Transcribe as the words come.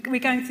We're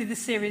going through the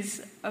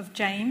series of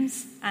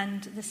James,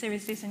 and the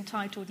series is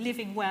entitled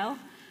Living Well.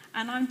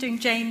 And I'm doing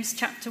James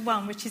chapter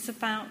 1, which is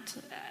about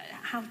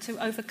how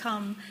to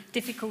overcome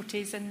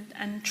difficulties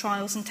and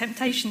trials and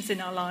temptations in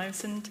our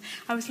lives. And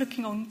I was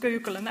looking on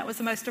Google, and that was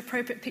the most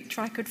appropriate picture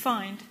I could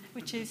find,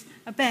 which is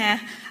a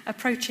bear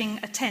approaching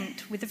a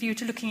tent with a view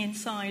to looking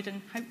inside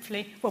and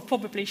hopefully, well,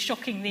 probably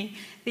shocking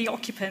the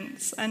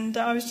occupants. And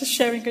I was just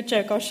sharing a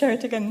joke. I'll share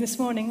it again this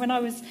morning. When I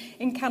was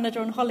in Canada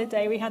on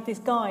holiday, we had this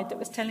guide that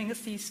was telling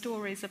us these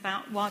stories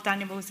about wild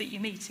animals that you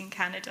meet in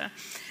Canada.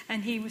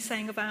 And he was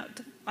saying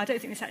about, I don't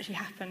think this actually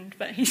happened,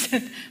 but he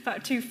said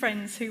about two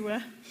friends who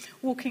were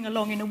walking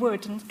along in a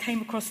wood and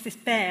came across this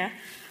bear.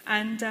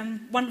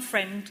 And one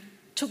friend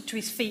took to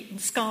his feet and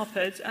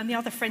scarpered, and the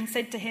other friend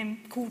said to him,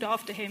 called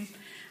after him,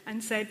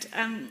 and said,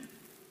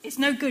 it's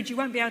no good, you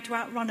won't be able to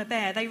outrun a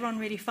bear, they run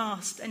really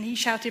fast. And he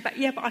shouted back,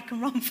 yeah, but I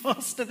can run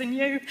faster than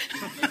you.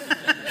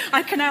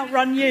 I can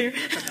outrun you.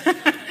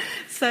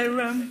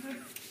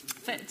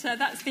 But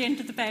that's the end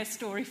of the bear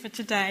story for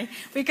today.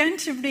 We're going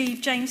to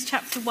read James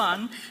chapter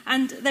 1,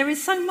 and there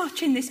is so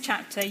much in this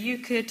chapter. You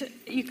could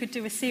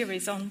do a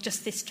series on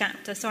just this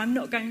chapter, so I'm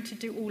not going to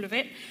do all of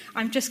it.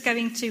 I'm just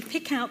going to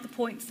pick out the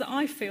points that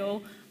I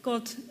feel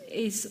God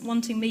is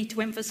wanting me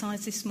to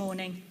emphasise this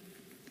morning.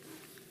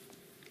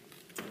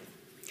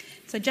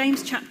 So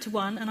James chapter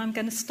 1, and I'm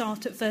going to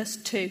start at verse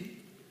 2.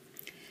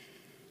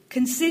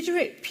 Consider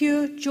it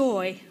pure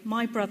joy,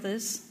 my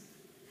brothers,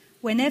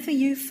 whenever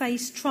you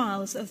face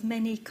trials of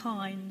many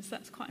kinds.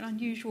 That's quite an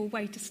unusual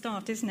way to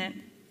start, isn't it?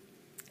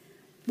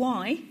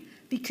 Why?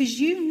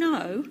 Because you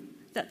know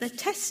that the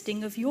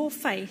testing of your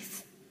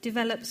faith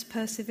develops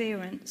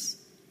perseverance.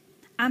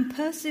 And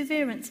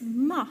perseverance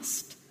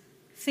must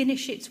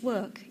finish its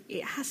work.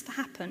 It has to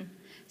happen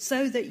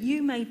so that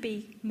you may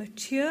be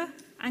mature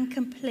and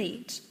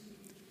complete,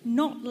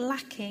 not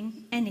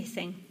lacking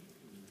anything.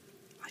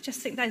 I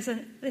just think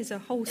there's a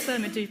whole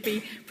sermon to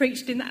be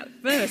preached in that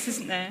verse,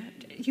 isn't there?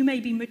 You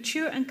may be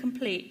mature and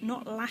complete,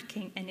 not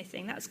lacking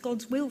anything. That's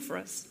God's will for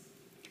us.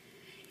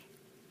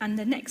 And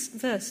the next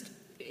verse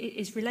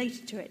is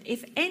related to it.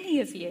 If any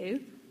of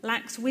you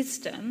lacks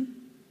wisdom,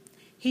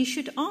 he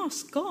should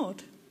ask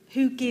God,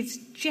 who gives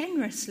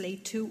generously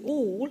to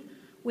all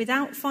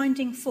without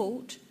finding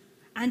fault,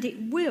 and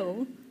it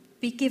will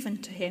be given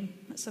to him.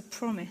 That's a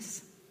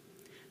promise.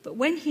 But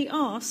when he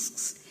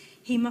asks,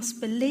 he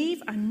must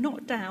believe and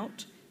not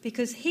doubt,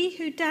 because he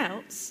who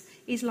doubts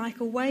is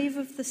like a wave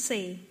of the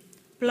sea,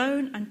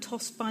 blown and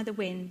tossed by the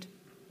wind.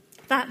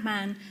 That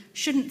man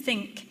shouldn't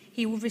think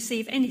he will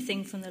receive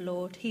anything from the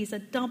Lord. He is a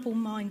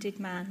double-minded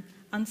man,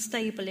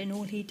 unstable in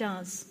all he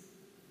does.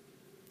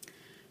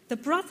 The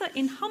brother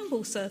in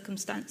humble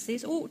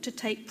circumstances ought to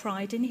take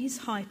pride in his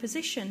high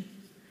position,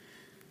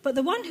 but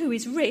the one who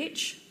is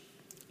rich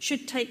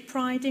should take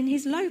pride in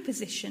his low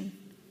position,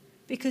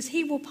 because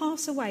he will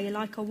pass away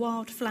like a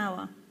wild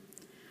flower.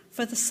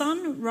 For the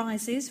sun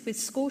rises with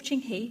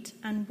scorching heat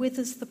and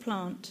withers the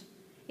plant.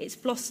 Its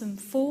blossom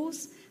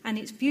falls and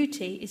its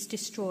beauty is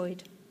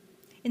destroyed.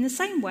 In the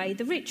same way,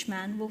 the rich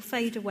man will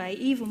fade away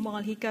even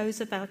while he goes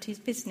about his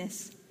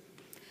business.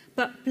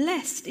 But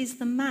blessed is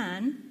the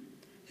man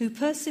who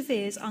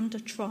perseveres under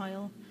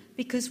trial,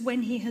 because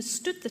when he has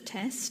stood the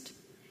test,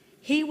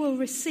 he will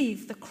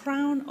receive the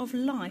crown of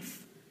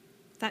life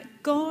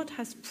that God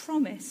has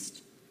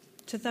promised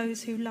to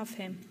those who love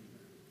him.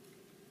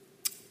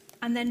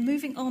 And then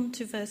moving on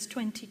to verse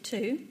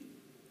 22.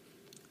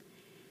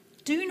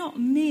 Do not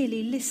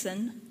merely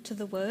listen to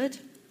the word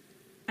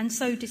and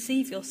so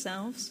deceive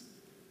yourselves.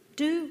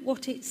 Do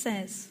what it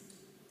says.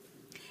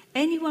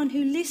 Anyone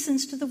who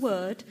listens to the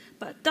word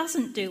but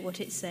doesn't do what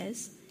it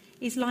says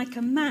is like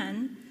a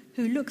man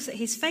who looks at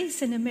his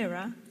face in a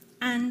mirror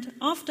and,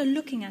 after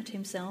looking at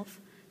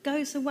himself,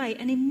 goes away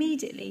and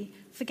immediately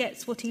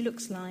forgets what he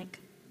looks like.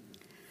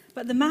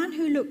 But the man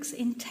who looks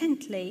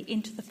intently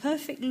into the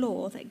perfect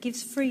law that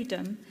gives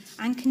freedom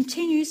and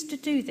continues to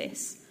do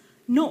this,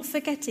 not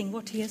forgetting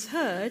what he has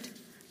heard,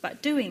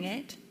 but doing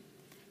it,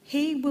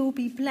 he will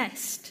be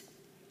blessed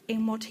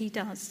in what he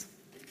does.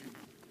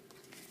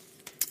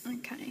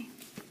 Okay.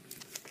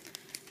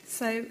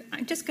 So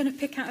I'm just going to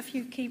pick out a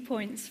few key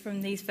points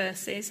from these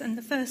verses. And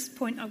the first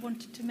point I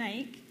wanted to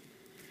make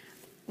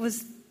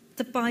was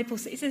the Bible.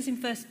 It says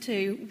in verse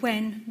 2,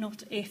 when,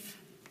 not if.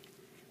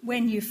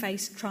 When you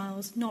face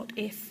trials, not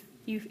if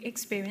you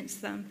experience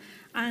them.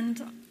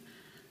 And,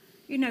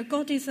 you know,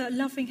 God is a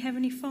loving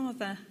Heavenly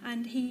Father,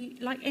 and he,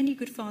 like any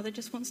good father,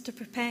 just wants to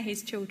prepare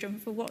his children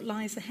for what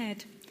lies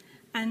ahead.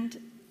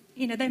 And,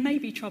 you know, there may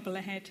be trouble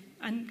ahead,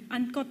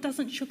 and God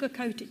doesn't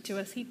sugarcoat it to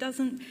us. He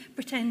doesn't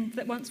pretend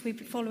that once we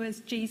follow as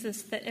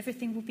Jesus that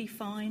everything will be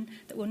fine,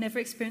 that we'll never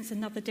experience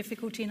another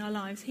difficulty in our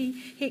lives.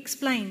 He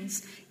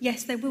explains,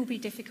 yes, there will be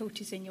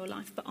difficulties in your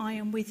life, but I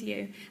am with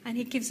you. And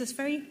he gives us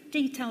very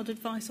detailed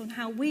advice on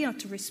how we are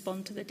to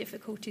respond to the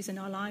difficulties in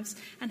our lives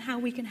and how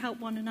we can help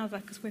one another,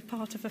 because we're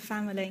part of a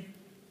family.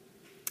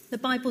 The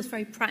Bible is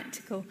very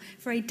practical,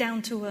 very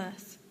down to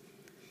earth.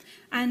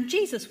 And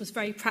Jesus was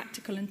very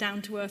practical and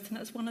down to earth, and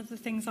that's one of the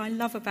things I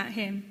love about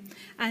him.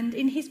 And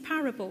in his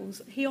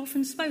parables, he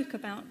often spoke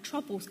about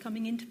troubles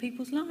coming into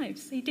people's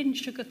lives. He didn't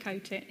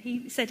sugarcoat it.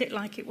 He said it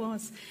like it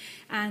was.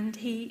 And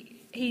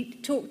he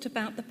talked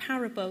about the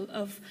parable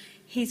of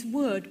his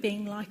word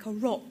being like a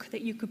rock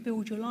that you could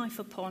build your life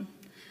upon.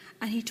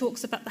 And he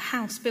talks about the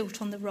house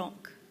built on the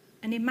rock.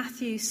 And in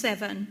Matthew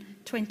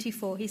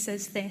 7:24, he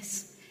says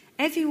this: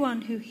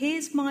 "Everyone who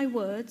hears my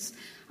words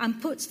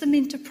and puts them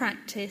into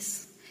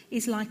practice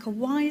is like a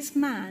wise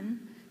man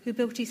who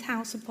built his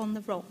house upon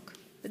the rock."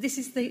 But this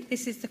is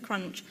the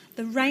crunch.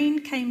 "The rain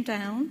came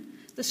down,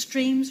 the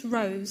streams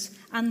rose,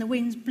 and the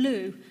winds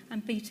blew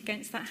and beat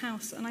against that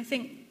house." And I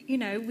think,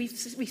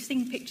 we've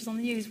seen pictures on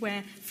the news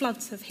where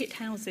floods have hit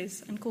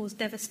houses and caused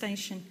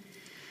devastation.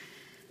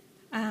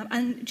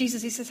 And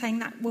Jesus is saying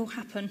that will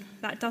happen.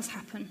 That does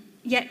happen.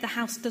 Yet the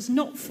house does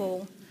not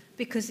fall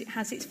because it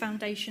has its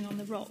foundation on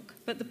the rock.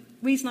 But the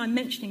reason I'm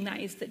mentioning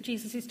that is that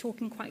Jesus is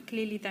talking quite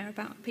clearly there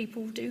about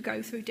people who do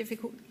go through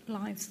difficult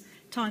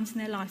times in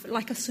their life.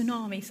 Like a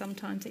tsunami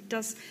sometimes, it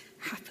does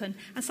happen.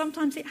 And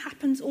sometimes it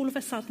happens all of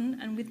a sudden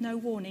and with no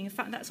warning. In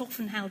fact, that's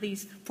often how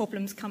these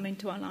problems come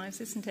into our lives,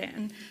 isn't it?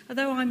 And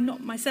although I'm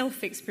not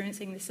myself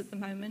experiencing this at the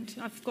moment,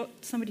 I've got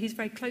somebody who's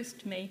very close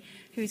to me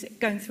who's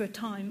going through a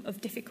time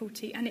of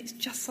difficulty, and it's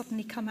just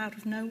suddenly come out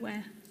of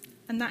nowhere.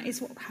 And that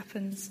is what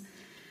happens.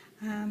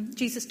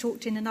 Jesus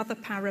talked in another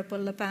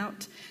parable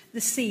about the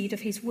seed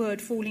of his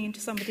word falling into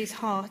somebody's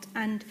heart,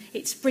 and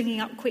it's springing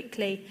up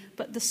quickly,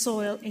 but the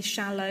soil is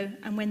shallow,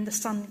 and when the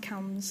sun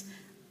comes,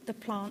 the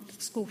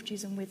plant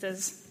scorches and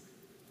withers.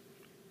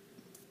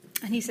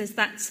 And he says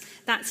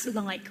that's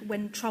like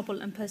when trouble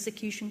and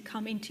persecution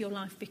come into your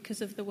life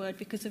because of the word,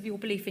 because of your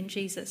belief in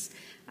Jesus.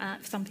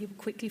 Some people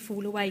quickly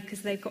fall away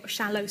because they've got a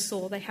shallow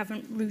soil. They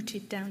haven't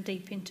rooted down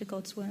deep into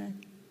God's word.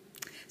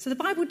 So the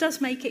Bible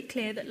does make it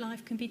clear that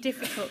life can be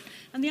difficult.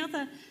 And the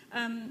other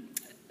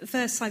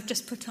verse I've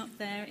just put up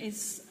there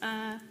is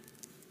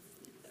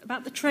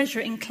about the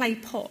treasure in clay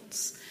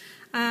pots.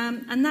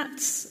 And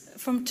that's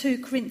from 2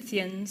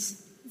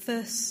 Corinthians,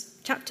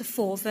 chapter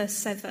 4, verse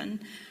 7.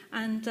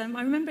 And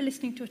I remember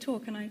listening to a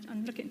talk, and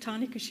I'm looking at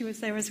Tanya because she was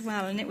there as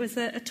well, and it was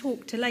a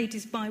talk to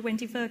ladies by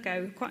Wendy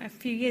Virgo quite a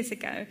few years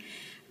ago,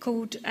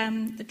 called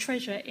The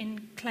Treasure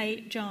in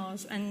Clay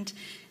Jars. And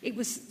it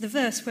was the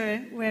verse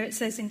where it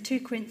says in 2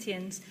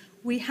 Corinthians,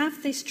 "We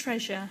have this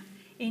treasure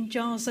in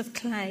jars of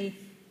clay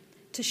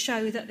to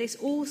show that this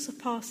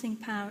all-surpassing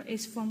power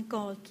is from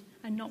God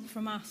and not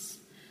from us."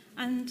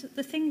 And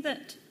the thing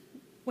that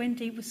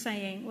Wendy was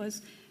saying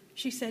was,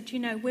 she said,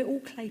 we're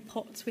all clay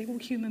pots, we're all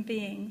human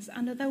beings,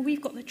 and although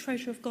we've got the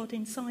treasure of God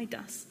inside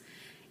us,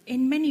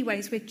 in many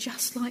ways we're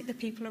just like the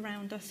people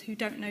around us who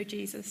don't know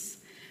Jesus.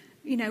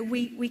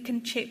 We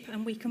can chip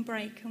and we can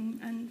break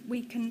and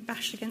we can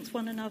bash against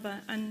one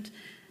another, and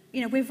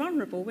we're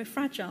vulnerable, we're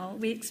fragile,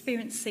 we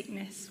experience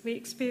sickness, we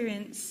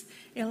experience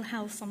ill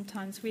health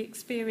sometimes, we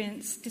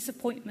experience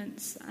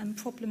disappointments and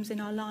problems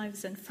in our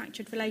lives and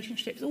fractured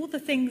relationships, all the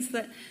things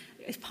that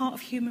is part of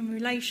human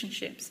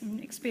relationships and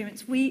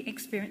experience. We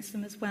experience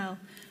them as well.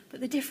 But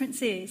the difference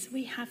is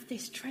we have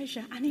this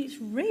treasure, and it's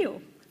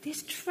real.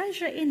 This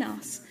treasure in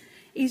us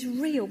is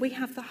real. We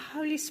have the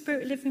Holy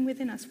Spirit living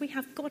within us. We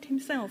have God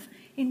himself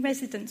in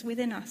residence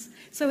within us.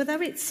 So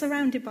although it's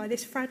surrounded by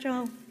this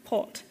fragile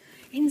pot,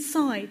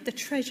 inside the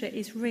treasure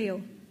is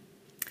real.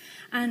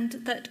 And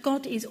that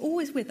God is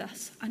always with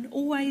us and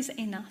always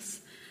in us.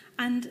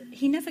 And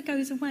he never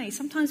goes away.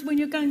 Sometimes when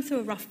you're going through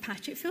a rough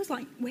patch, it feels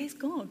like, where's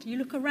God? You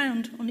look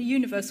around on a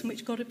universe in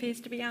which God appears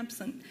to be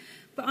absent.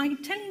 But I'm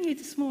telling you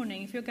this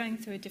morning, if you're going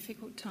through a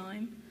difficult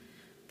time,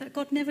 that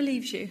God never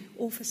leaves you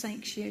or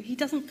forsakes you. He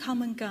doesn't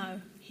come and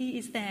go. He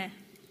is there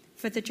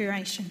for the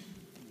duration.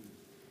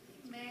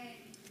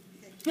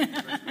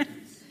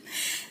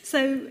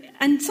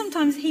 And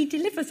sometimes he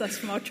delivers us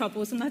from our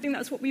troubles, and I think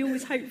that's what we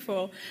always hope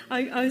for.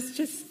 I was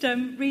just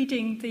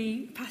reading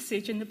the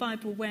passage in the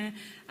Bible where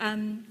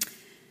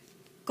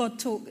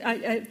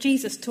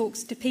Jesus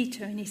talks to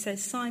Peter, and he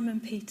says,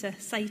 "Simon Peter,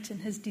 Satan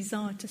has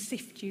desired to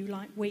sift you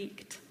like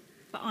wheat,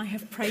 but I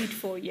have prayed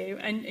for you."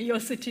 And you're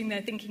sitting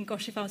there thinking,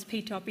 gosh, if I was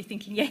Peter, I'd be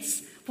thinking,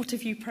 yes, what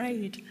have you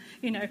prayed?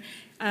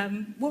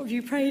 What have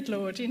you prayed,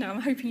 Lord?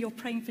 I'm hoping you're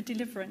praying for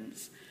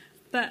deliverance.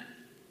 But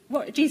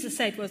what Jesus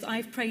said was,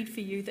 "I've prayed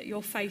for you that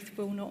your faith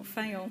will not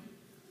fail."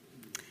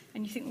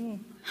 And you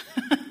think,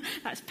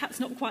 that's perhaps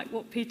not quite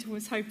what Peter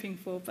was hoping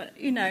for. But,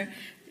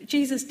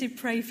 Jesus did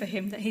pray for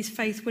him that his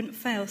faith wouldn't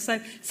fail.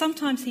 So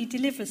sometimes he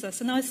delivers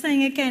us. And I was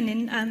saying again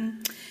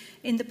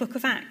in the book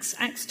of Acts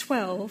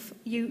 12,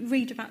 you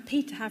read about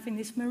Peter having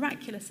this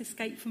miraculous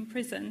escape from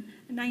prison.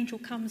 An angel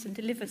comes and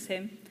delivers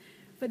him.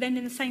 But then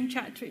in the same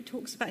chapter, it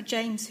talks about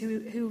James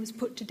who was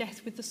put to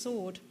death with the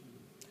sword.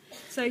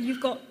 So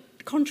you've got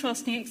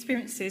contrasting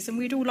experiences, and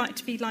we'd all like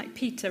to be like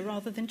Peter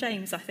rather than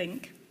James, I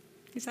think.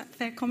 Is that a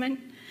fair comment?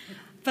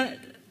 But,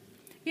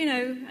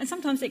 and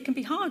sometimes it can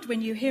be hard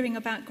when you're hearing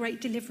about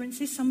great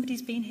deliverances.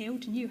 Somebody's been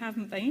healed and you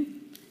haven't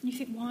been. And you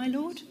think, why,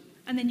 Lord?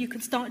 And then you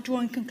can start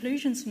drawing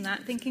conclusions from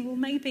that, thinking, well,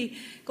 maybe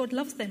God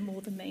loves them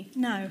more than me.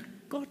 No,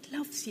 God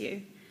loves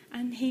you,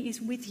 and he is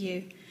with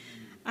you.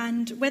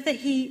 And whether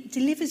he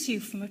delivers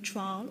you from a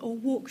trial or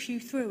walks you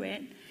through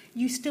it,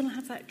 you still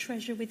have that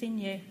treasure within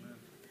you.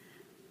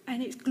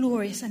 And it's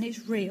glorious and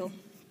it's real.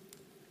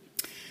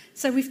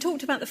 So we've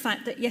talked about the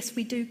fact that, yes,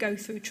 we do go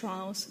through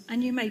trials,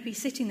 and you may be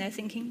sitting there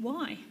thinking,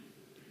 why?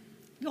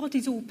 God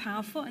is all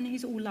powerful and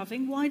he's all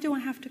loving. Why do I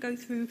have to go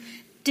through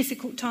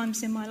difficult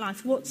times in my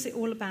life? What's it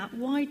all about?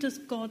 Why does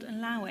God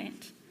allow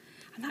it?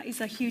 And that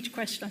is a huge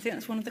question. I think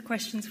that's one of the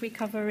questions we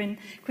cover in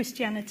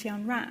Christianity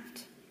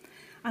Unwrapped.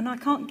 And I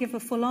can't give a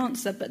full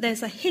answer, but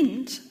there's a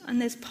hint and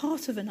there's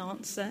part of an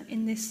answer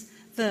in this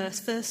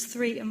verse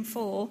 3 and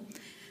 4.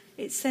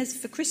 It says,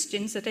 for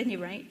Christians at any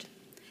rate,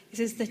 it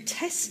says, the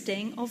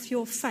testing of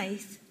your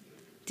faith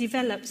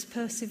develops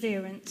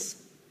perseverance.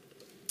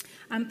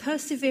 And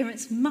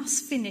perseverance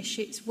must finish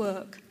its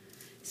work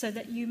so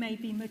that you may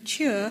be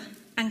mature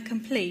and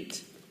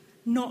complete,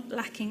 not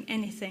lacking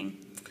anything.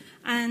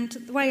 And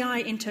the way I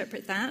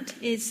interpret that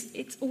is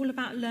it's all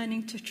about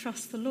learning to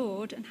trust the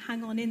Lord and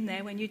hang on in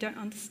there when you don't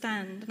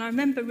understand. And I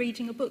remember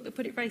reading a book that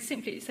put it very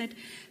simply. It said,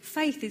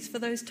 faith is for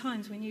those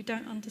times when you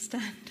don't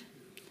understand.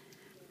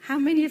 How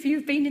many of you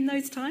have been in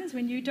those times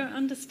when you don't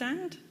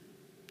understand?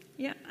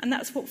 Yeah, and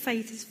that's what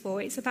faith is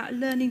for. It's about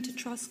learning to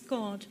trust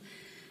God.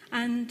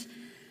 And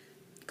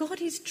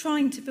God is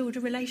trying to build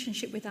a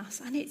relationship with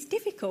us, and it's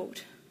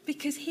difficult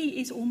because he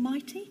is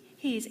almighty,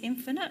 he is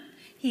infinite,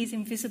 he is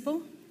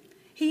invisible.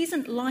 He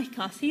isn't like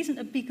us, he isn't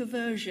a bigger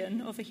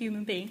version of a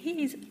human being.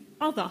 He is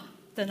other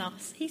than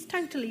us. He's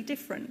totally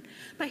different.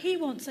 But he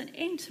wants an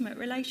intimate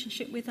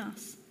relationship with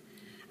us.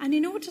 And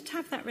in order to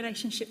have that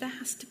relationship, there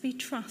has to be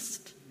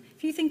trust.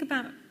 If you think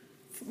about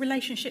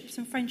relationships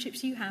and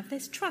friendships you have,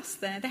 there's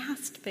trust there. There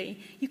has to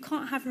be. You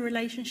can't have a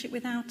relationship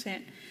without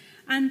it.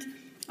 And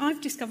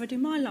I've discovered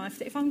in my life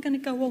that if I'm going to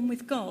go on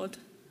with God,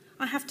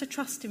 I have to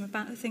trust him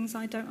about the things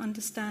I don't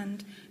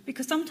understand.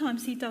 Because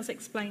sometimes he does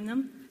explain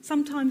them.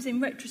 Sometimes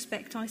in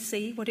retrospect I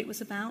see what it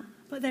was about.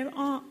 But there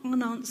are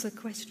unanswered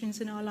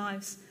questions in our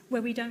lives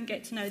where we don't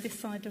get to know this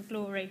side of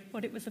glory,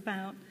 what it was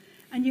about.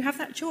 And you have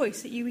that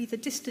choice that you either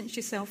distance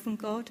yourself from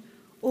God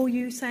or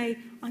you say,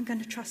 I'm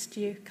going to trust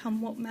you,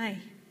 come what may.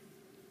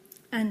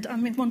 And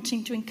I'm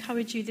wanting to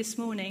encourage you this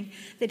morning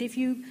that if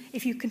you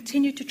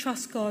continue to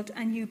trust God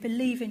and you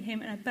believe in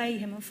him and obey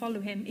him and follow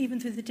him, even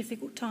through the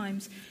difficult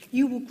times,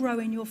 you will grow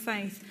in your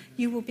faith.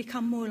 You will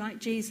become more like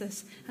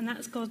Jesus. And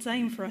that's God's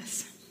aim for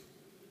us.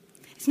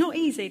 It's not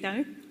easy,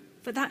 though,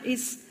 but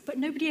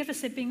nobody ever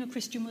said being a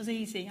Christian was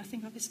easy. I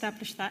think I've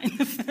established that in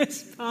the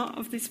first part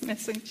of this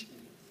message.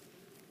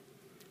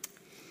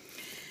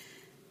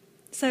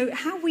 So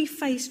how we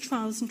face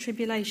trials and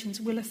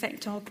tribulations will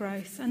affect our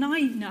growth. And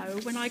I know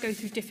when I go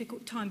through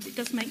difficult times, it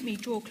does make me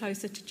draw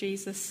closer to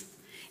Jesus.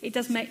 It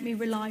does make me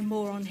rely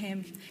more on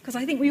him. Because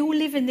I think we all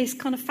live in this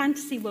kind of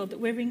fantasy world that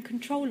we're in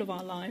control of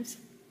our lives.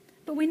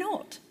 But we're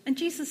not. And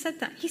Jesus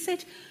said that. He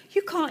said,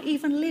 you can't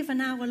even live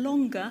an hour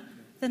longer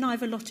than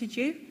I've allotted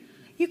you.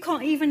 You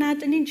can't even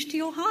add an inch to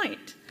your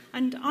height.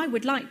 And I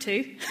would like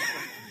to.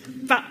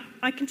 But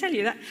I can tell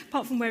you that,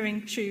 apart from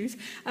wearing shoes,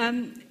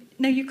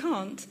 no, you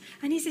can't.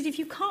 And he said, if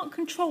you can't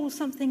control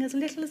something as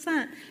little as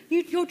that,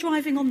 you're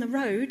driving on the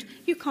road,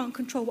 you can't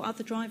control what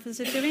other drivers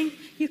are doing,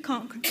 you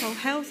can't control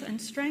health and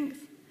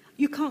strength,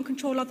 you can't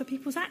control other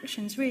people's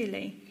actions,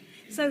 really.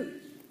 So,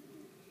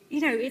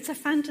 it's a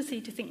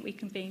fantasy to think we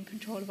can be in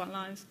control of our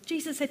lives.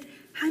 Jesus said,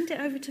 hand it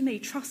over to me,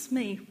 trust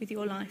me with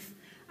your life.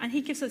 And he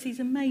gives us these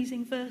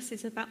amazing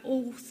verses about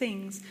all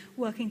things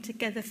working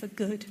together for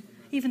good.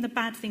 Even the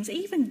bad things,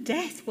 even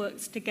death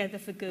works together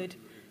for good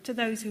to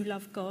those who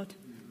love God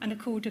and are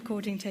called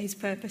according to his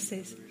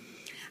purposes.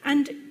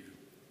 And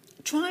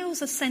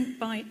trials are sent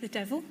by the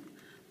devil,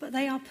 but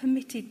they are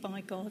permitted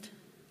by God.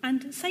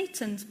 And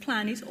Satan's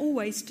plan is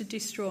always to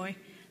destroy.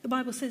 The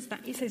Bible says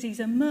that. It says he's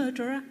a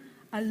murderer,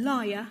 a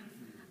liar,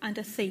 and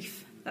a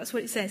thief. That's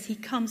what it says. He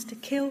comes to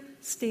kill,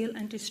 steal,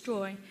 and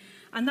destroy.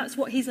 And that's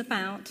what he's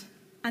about.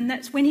 And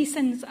that's when he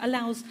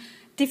allows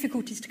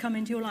difficulties to come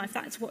into your life,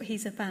 that's what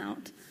he's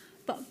about.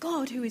 But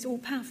God, who is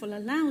all-powerful,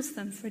 allows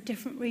them for a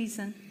different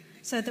reason,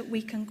 so that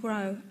we can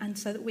grow and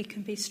so that we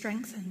can be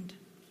strengthened.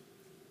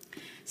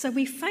 So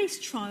we face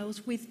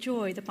trials with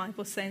joy, the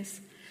Bible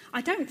says.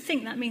 I don't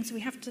think that means we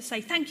have to say,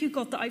 thank you,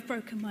 God, that I've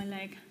broken my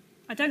leg.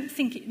 I don't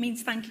think it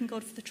means thanking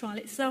God for the trial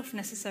itself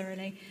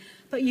necessarily.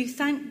 But you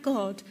thank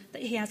God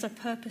that he has a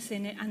purpose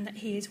in it and that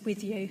he is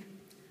with you.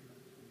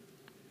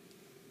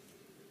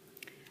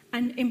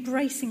 And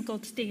embracing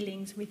God's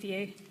dealings with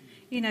you.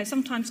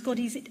 Sometimes God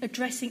is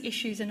addressing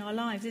issues in our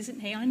lives, isn't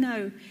he? I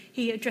know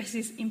he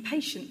addresses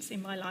impatience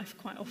in my life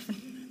quite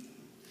often.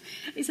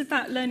 It's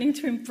about learning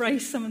to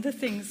embrace some of the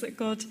things that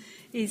God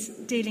is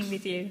dealing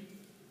with you,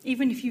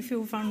 even if you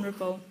feel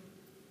vulnerable.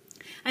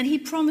 And he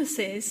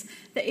promises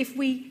that if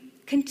we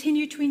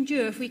continue to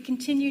endure, if we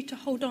continue to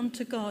hold on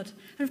to God,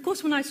 and of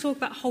course when I talk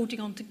about holding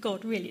on to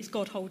God, really it's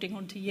God holding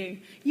on to you.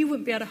 You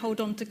wouldn't be able to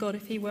hold on to God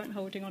if he weren't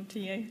holding on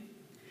to you.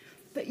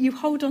 but you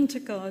hold on to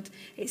God,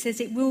 it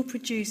says it will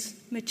produce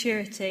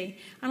maturity.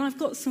 And I've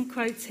got some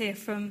quotes here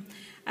from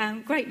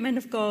great men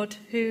of God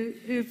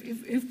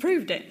who've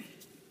proved it.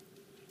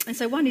 And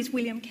so one is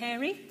William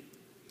Carey.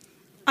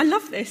 I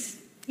love this.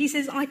 He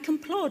says, I can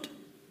plod.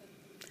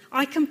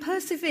 I can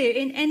persevere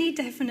in any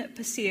definite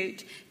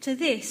pursuit. To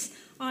this,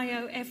 I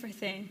owe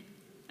everything.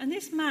 And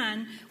this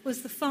man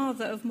was the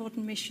father of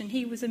modern mission.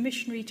 He was a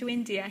missionary to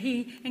India.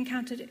 He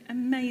encountered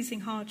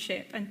amazing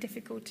hardship and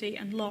difficulty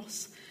and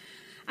loss.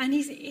 And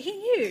he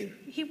knew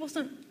he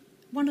wasn't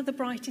one of the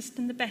brightest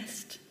and the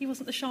best. He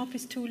wasn't the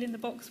sharpest tool in the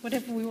box,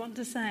 whatever we want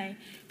to say.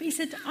 But he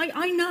said,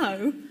 I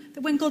know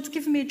that when God's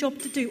given me a job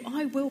to do,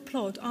 I will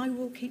plod, I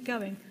will keep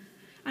going.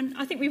 And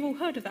I think we've all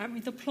heard of that,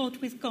 the plod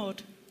with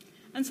God.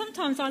 And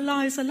sometimes our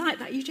lives are like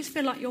that. You just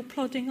feel like you're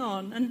plodding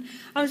on. And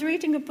I was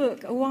reading a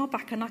book a while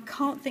back, and I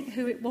can't think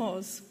who it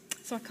was,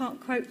 so I can't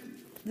quote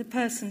the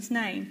person's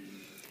name.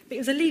 But it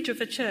was a leader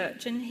of a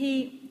church, and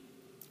he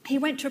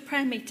went to a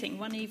prayer meeting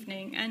one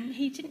evening, and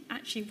he didn't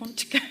actually want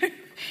to go.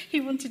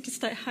 He wanted to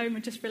stay at home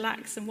and just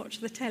relax and watch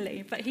the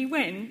telly. But he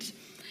went,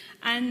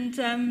 and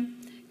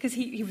because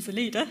he was a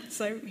leader,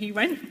 so he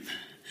went.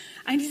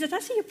 And he said,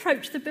 as he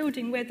approached the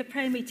building where the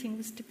prayer meeting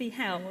was to be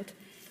held,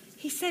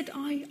 he said,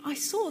 I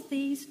saw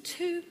these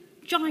two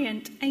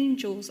giant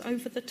angels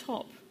over the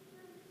top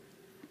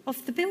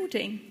of the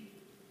building.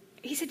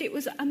 He said it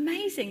was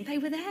amazing. They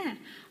were there.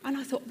 And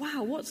I thought,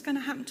 wow, what's going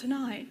to happen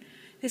tonight?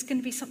 There's going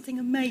to be something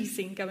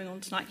amazing going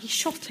on tonight. He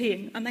shot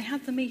in, and they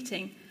had the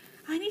meeting.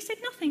 And he said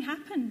nothing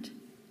happened.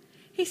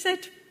 He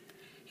said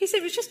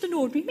it was just an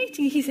ordinary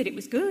meeting. He said it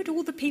was good.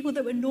 All the people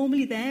that were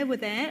normally there were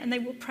there, and they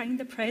were praying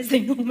the prayers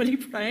they normally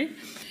pray.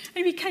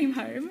 And he came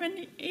home,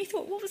 and he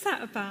thought, what was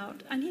that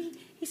about? And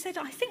he said,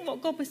 I think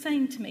what God was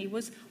saying to me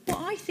was, what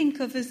I think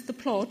of as the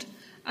plod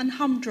and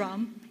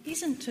humdrum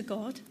isn't to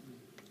God.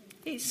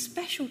 It's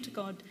special to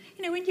God.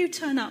 You know, when you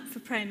turn up for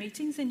prayer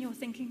meetings and you're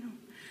thinking, oh,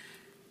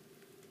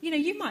 you know,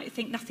 you might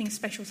think nothing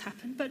special's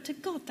happened, but to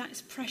God,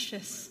 that's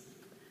precious.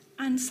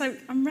 And so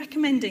I'm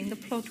recommending the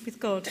plod with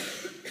God.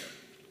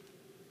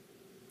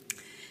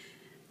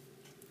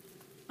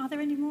 Are there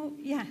any more?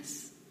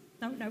 Yes.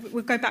 No,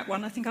 we'll go back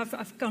one. I think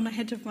I've gone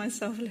ahead of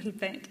myself a little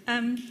bit.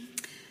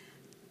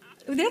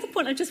 The other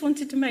point I just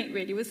wanted to make,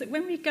 really, was that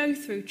when we go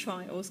through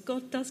trials,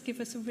 God does give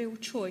us a real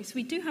choice.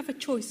 We do have a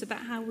choice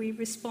about how we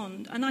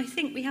respond. And I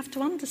think we have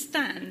to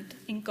understand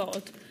in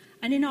God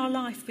and in our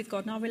life with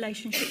God and our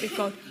relationship with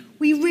God,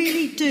 we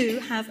really do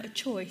have a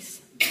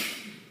choice.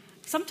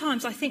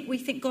 Sometimes I think we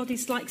think God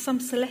is like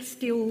some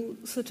celestial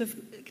sort of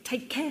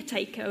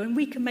caretaker, and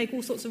we can make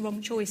all sorts of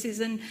wrong choices,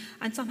 and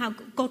somehow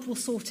God will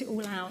sort it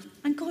all out.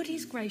 And God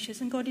is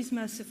gracious and God is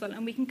merciful,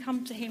 and we can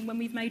come to him when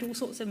we've made all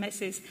sorts of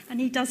messes, and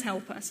he does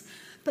help us.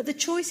 But the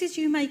choices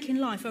you make in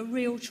life are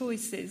real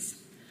choices.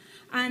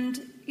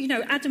 And, you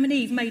know, Adam and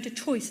Eve made a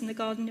choice in the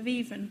Garden of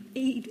Eden,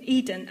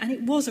 and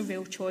it was a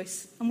real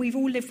choice, and we've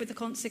all lived with the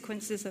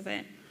consequences of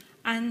it.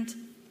 And,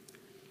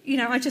 you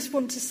know, I just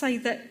want to say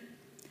that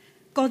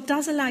God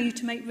does allow you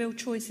to make real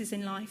choices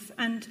in life.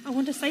 And I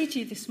want to say to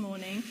you this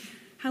morning,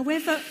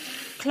 however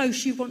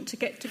close you want to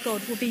get to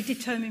God will be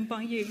determined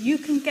by you. You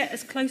can get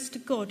as close to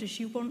God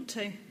as you want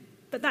to,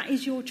 but that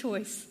is your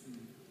choice.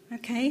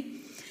 Okay?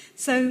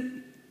 So,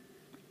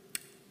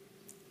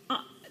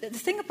 the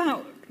thing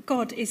about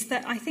God is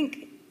that I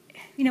think,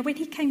 you know, when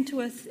he came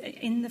to earth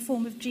in the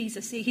form of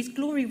Jesus, his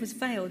glory was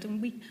veiled,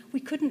 and we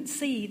couldn't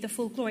see the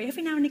full glory.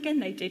 Every now and again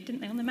they did,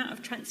 didn't they, on the Mount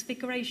of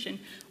Transfiguration,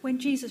 when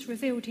Jesus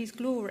revealed his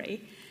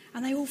glory,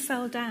 and they all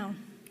fell down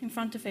in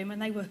front of him,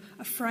 and they were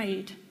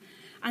afraid.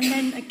 And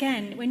then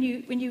again, when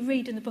you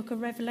read in the book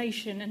of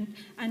Revelation,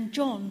 and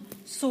John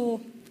saw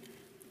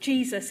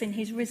Jesus in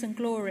his risen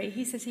glory,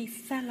 he says he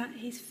fell at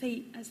his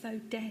feet as though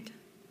dead.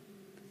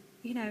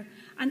 You know,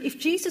 and if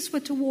Jesus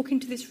were to walk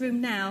into this room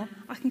now,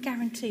 I can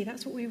guarantee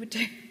that's what we would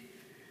do.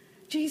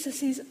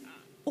 Jesus is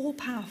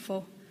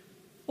all-powerful,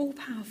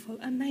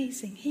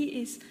 amazing.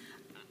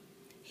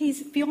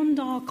 He's beyond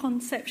our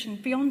conception,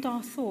 beyond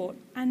our thought.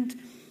 And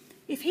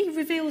if he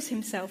reveals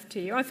himself to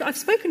you, I've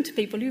spoken to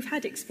people who've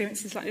had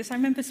experiences like this. I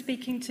remember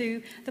speaking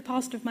to the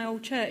pastor of my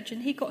old church,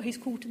 and he got his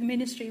call to the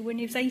ministry when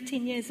he was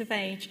 18 years of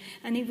age,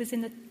 and he was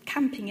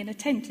camping in a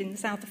tent in the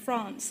south of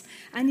France.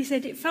 And he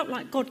said it felt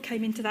like God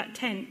came into that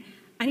tent,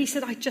 and he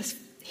said, I just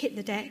hit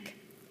the deck.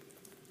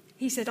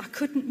 He said, I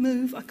couldn't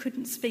move, I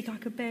couldn't speak, I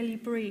could barely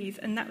breathe,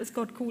 and that was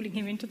God calling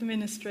him into the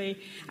ministry.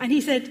 And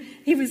he said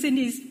he was in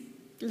his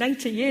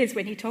later years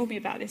when he told me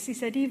about this. He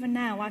said, even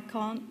now I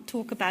can't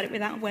talk about it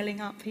without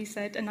welling up, he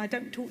said, and I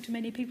don't talk to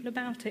many people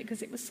about it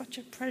because it was such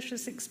a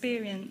precious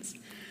experience.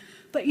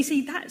 But you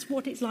see, that's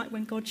what it's like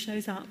when God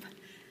shows up.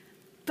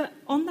 But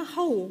on the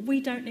whole, we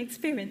don't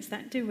experience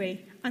that, do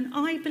we? And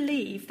I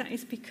believe that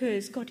is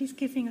because God is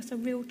giving us a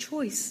real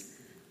choice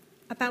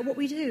about what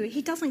we do.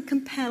 He doesn't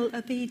compel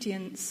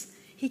obedience.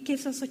 He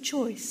gives us a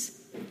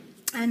choice.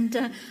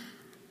 And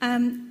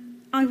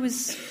I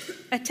was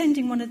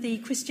attending one of the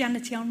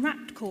Christianity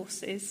Unwrapped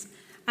courses,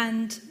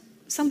 and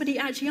somebody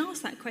actually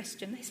asked that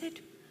question. They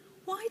said,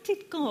 why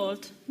did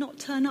God not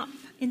turn up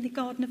in the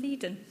Garden of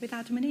Eden with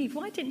Adam and Eve?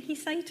 Why didn't he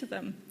say to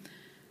them,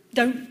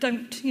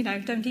 don't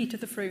eat of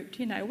the fruit,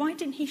 Why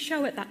didn't he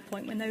show at that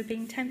point when they were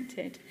being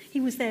tempted? He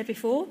was there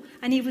before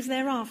and he was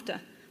there after.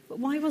 But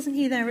why wasn't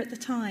he there at the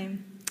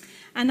time?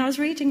 And I was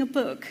reading a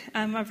book,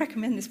 I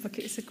recommend this book,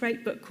 it's a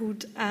great book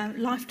called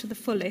Life to the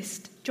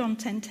Fullest, John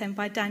 10:10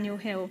 by Daniel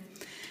Hill.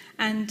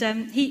 And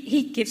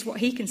he gives what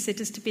he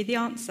considers to be the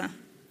answer.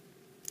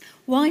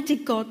 Why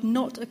did God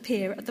not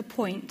appear at the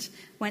point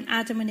when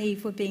Adam and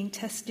Eve were being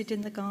tested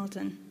in the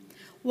garden?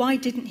 Why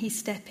didn't he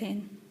step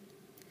in?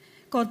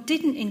 God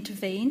didn't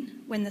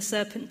intervene when the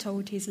serpent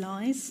told his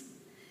lies.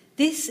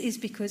 This is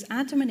because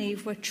Adam and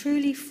Eve were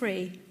truly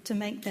free to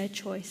make their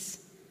choice.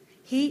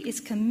 He is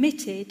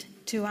committed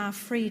to our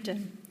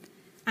freedom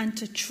and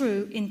to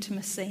true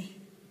intimacy.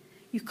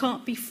 You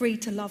can't be free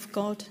to love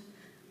God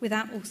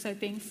without also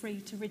being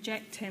free to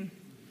reject him.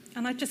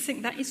 And I just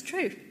think that is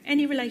true.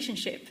 Any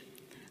relationship.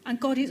 And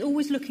God is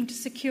always looking to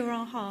secure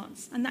our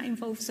hearts. And that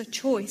involves a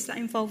choice. That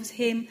involves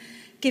him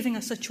giving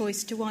us a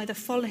choice to either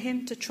follow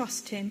him, to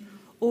trust him,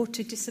 or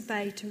to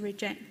disobey, to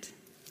reject.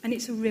 And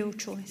it's a real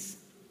choice.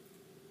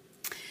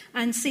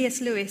 And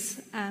C.S. Lewis,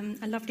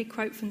 a lovely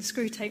quote from the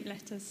Screwtape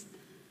Letters.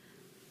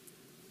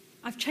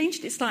 I've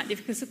changed it slightly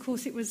because, of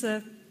course, it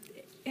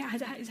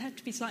had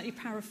to be slightly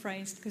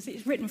paraphrased because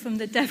it's written from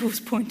the devil's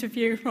point of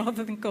view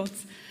rather than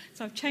God's.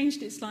 So I've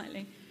changed it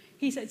slightly.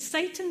 He said,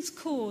 Satan's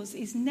cause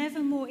is never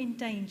more in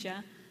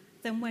danger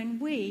than when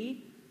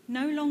we,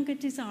 no longer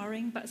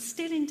desiring but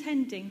still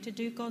intending to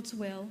do God's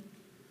will,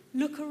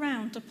 look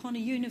around upon a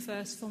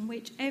universe from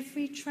which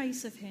every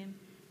trace of him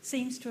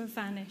seems to have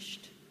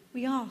vanished.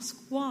 We ask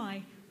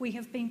why we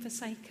have been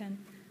forsaken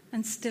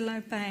and still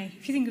obey.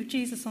 If you think of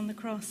Jesus on the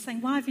cross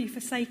saying, why have you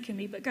forsaken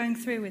me, but going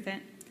through with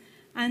it.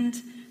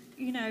 And,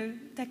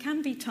 there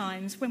can be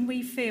times when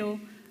we feel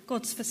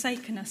God's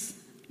forsaken us,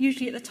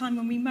 usually at the time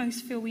when we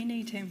most feel we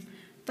need him.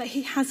 But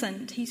he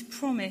hasn't. He's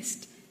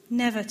promised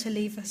never to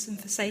leave us and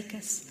forsake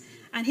us.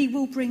 And he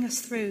will bring us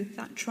through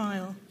that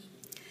trial.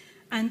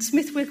 And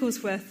Smith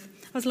Wigglesworth,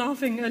 I was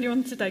laughing earlier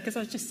on today because I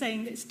was just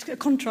saying it's a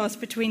contrast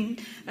between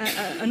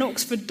an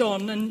Oxford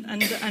Don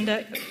and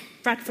a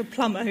Bradford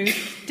plumber who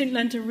didn't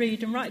learn to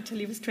read and write till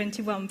he was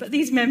 21. But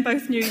these men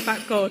both knew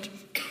about God.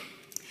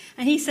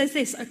 And he says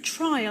this, a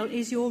trial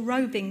is your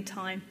robing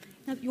time.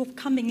 Now, you're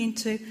coming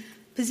into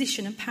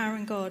position and power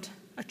in God.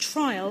 A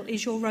trial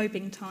is your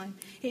robing time.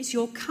 It's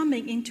your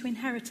coming into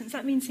inheritance.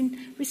 That means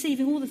in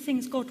receiving all the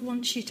things God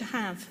wants you to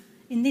have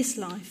in this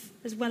life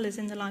as well as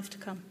in the life to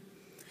come.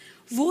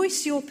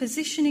 Voice your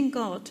position in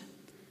God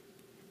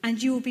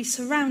and you will be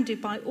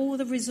surrounded by all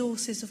the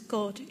resources of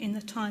God in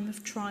the time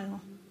of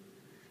trial.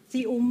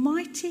 The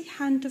almighty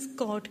hand of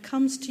God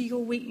comes to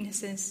your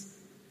weaknesses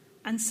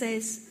and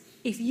says,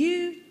 if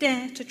you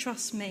dare to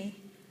trust me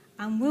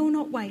and will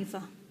not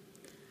waver,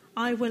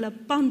 I will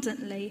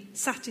abundantly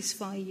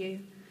satisfy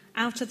you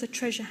out of the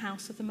treasure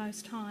house of the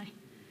Most High.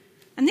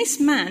 And this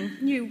man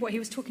knew what he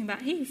was talking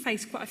about. He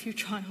faced quite a few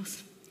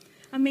trials.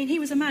 I mean, he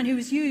was a man who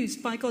was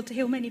used by God to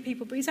heal many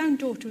people, but his own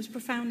daughter was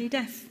profoundly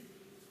deaf.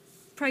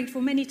 Prayed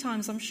for many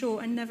times, I'm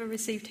sure, and never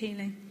received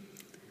healing.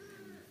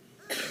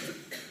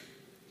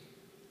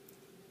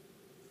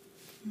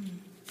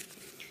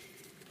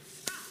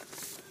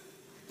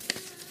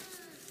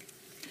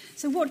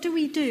 So what do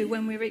we do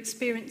when we're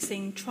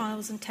experiencing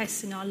trials and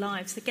tests in our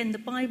lives? Again, the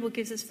Bible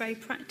gives us very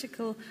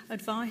practical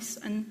advice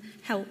and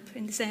help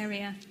in this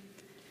area.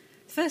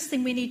 First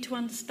thing we need to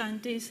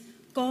understand is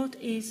God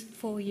is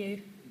for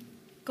you.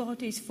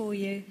 God is for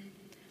you.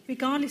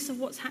 Regardless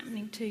of what's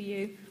happening to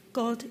you,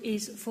 God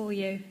is for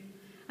you.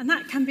 And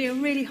that can be a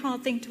really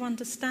hard thing to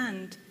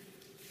understand.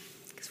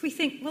 Because we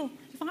think, well,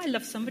 if I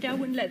love somebody, I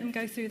wouldn't let them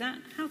go through that.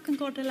 How can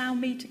God allow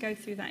me to go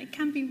through that? It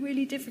can be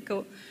really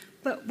difficult.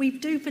 But we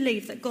do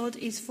believe that God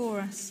is for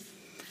us.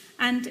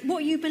 And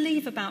what you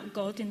believe about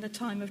God in the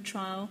time of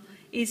trial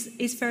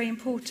is very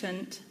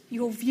important,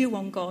 your view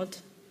on God.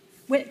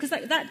 Because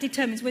that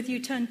determines whether you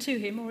turn to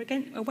him or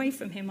again away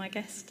from him, I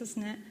guess,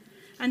 doesn't it?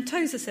 And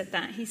Tozer said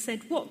that. He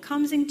said, what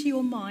comes into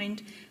your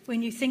mind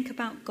when you think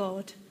about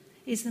God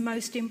is the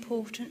most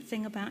important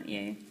thing about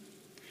you.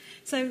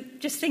 So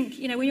just think,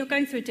 when you're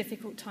going through a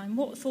difficult time,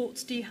 what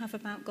thoughts do you have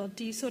about God?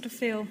 Do you sort of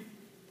feel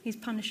he's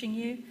punishing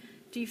you?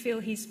 Do you feel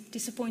he's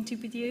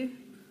disappointed with you?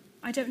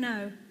 I don't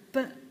know.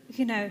 But,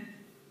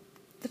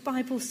 the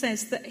Bible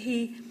says that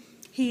he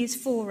is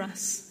for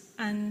us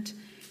and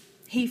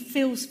he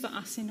feels for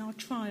us in our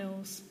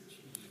trials.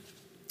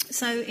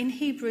 So in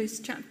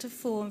Hebrews chapter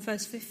 4 and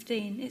verse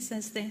 15, it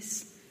says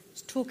this.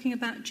 It's talking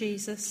about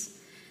Jesus.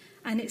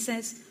 And it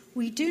says,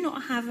 we do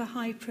not have a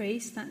high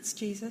priest, that's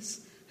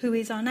Jesus, who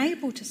is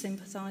unable to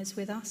sympathise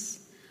with us,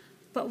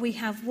 but we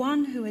have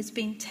one who has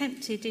been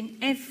tempted in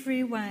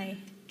every way,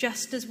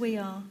 just as we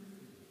are,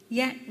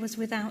 yet was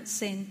without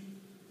sin.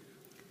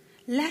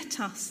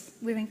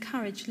 We're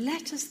encouraged,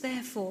 let us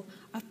therefore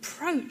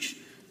approach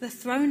the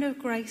throne of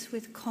grace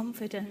with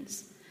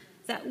confidence,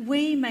 that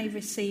we may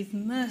receive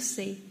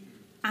mercy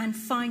and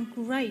find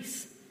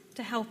grace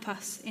to help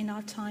us in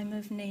our time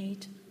of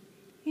need.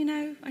 You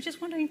know, I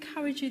just want to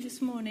encourage you this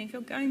morning, if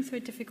you're going through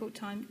a difficult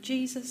time,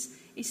 Jesus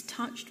is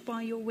touched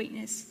by your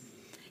weakness.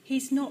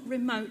 He's not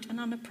remote and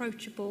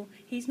unapproachable.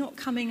 He's not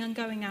coming and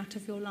going out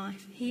of your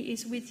life. He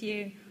is with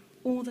you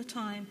all the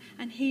time.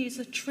 And he is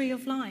a tree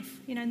of life.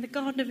 You know, in the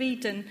Garden of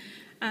Eden,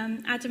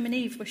 Adam and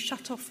Eve were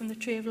shut off from the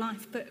tree of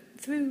life. But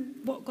through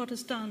what God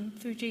has done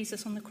through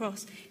Jesus on the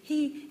cross,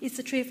 he is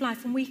the tree of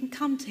life. And we can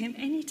come to him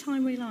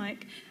anytime we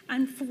like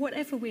and for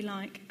whatever we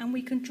like. And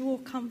we can draw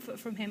comfort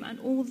from him and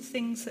all the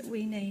things that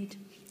we need.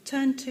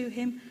 Turn to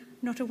him,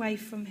 not away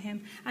from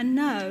him. And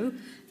know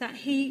that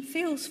he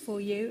feels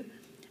for you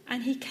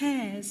and he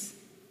cares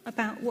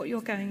about what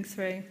you're going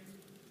through.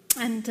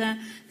 And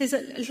there's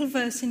a little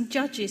verse in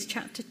Judges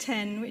chapter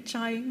 10, which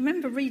I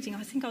remember reading.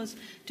 I think I was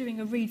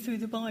doing a read through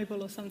the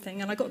Bible or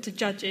something, and I got to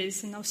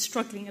Judges, and I was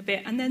struggling a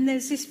bit. And then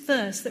there's this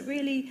verse that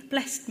really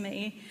blessed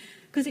me,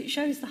 because it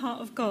shows the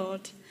heart of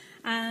God.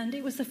 And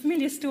it was a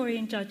familiar story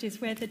in Judges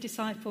where the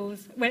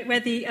disciples, where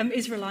the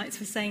Israelites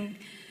were saying,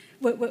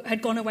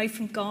 had gone away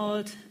from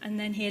God, and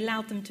then he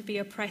allowed them to be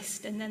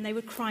oppressed, and then they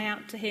would cry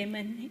out to him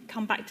and he'd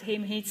come back to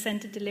him and he'd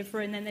send a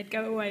deliverer, and then they'd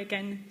go away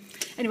again.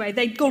 Anyway,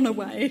 they'd gone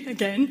away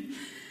again,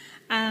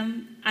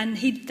 and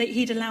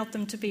he'd allowed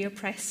them to be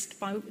oppressed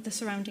by the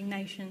surrounding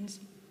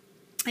nations.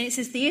 And it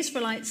says, the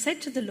Israelites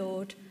said to the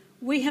Lord,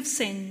 "We have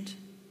sinned.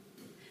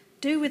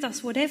 Do with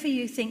us whatever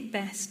you think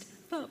best,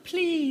 but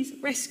please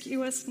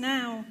rescue us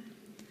now."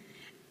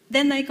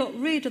 Then they got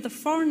rid of the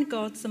foreign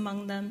gods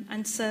among them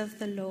and served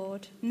the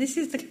Lord. And this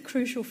is the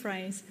crucial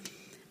phrase.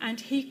 And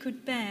he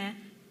could bear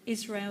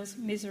Israel's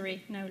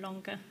misery no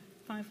longer.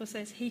 The Bible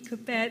says he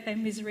could bear their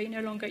misery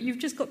no longer. You've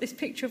just got this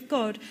picture of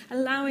God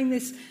allowing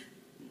this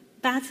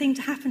bad thing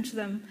to happen to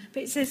them.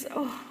 But it says,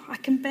 I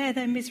can bear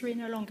their misery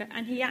no longer.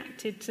 And he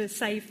acted to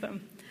save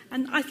them.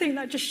 And I think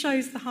that just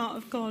shows the heart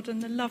of God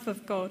and the love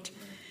of God.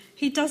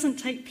 He doesn't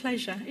take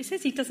pleasure. It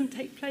says he doesn't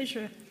take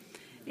pleasure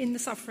in the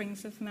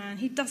sufferings of man.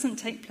 He doesn't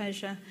take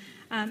pleasure.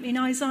 In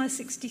Isaiah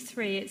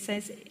 63, it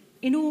says,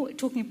 in all,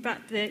 talking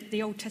about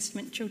the Old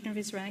Testament children of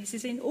Israel, he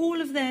says, in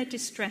all of their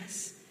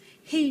distress,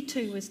 he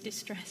too was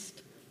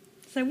distressed.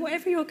 So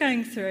whatever you're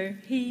going through,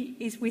 he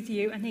is with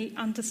you and he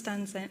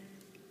understands it.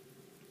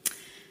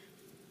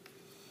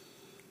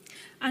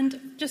 And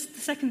just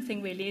the second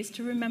thing really is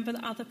to remember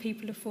that other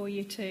people are for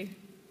you too.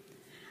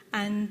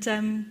 And,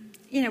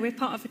 we're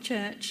part of a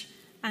church.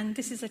 And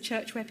this is a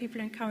church where people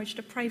are encouraged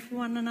to pray for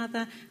one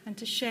another and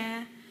to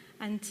share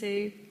and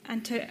to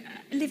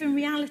live in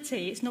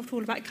reality. It's not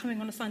all about coming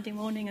on a Sunday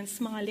morning and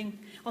smiling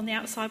on the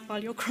outside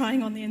while you're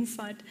crying on the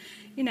inside.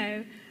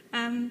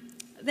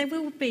 There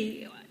will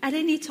be, at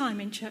any time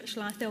in church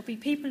life, there'll be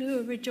people who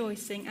are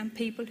rejoicing and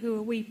people who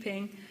are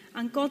weeping.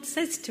 And God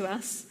says to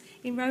us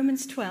in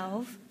Romans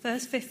 12,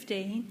 verse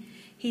 15,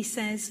 he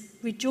says,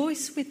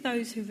 "Rejoice with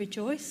those who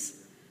rejoice,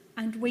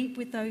 and weep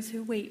with those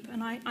who weep."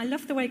 And I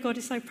love the way God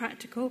is so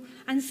practical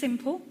and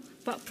simple,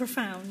 but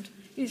profound.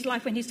 It's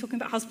like when he's talking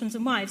about husbands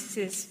and wives.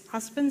 He says,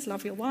 husbands,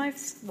 love your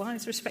wives.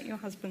 Wives, respect your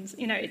husbands.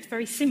 It's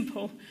very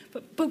simple,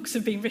 but books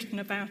have been written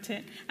about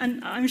it.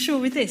 And I'm sure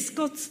with this,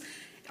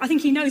 I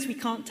think he knows we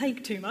can't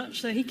take too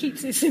much, so he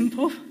keeps it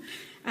simple.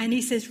 And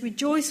he says,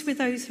 rejoice with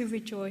those who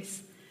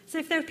rejoice. So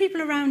if there are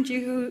people around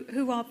you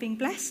who are being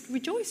blessed,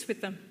 rejoice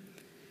with them.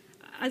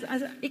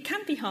 It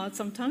can be hard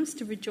sometimes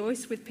to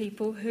rejoice with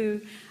people who,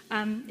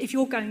 if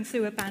you're going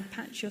through a bad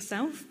patch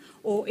yourself,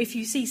 or if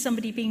you see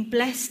somebody being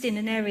blessed in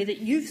an area that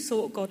you've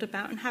sought God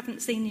about and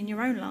haven't seen in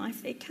your own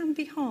life, it can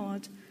be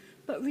hard.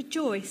 But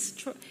rejoice.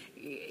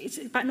 It's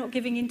about not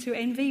giving into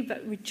envy,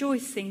 but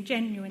rejoicing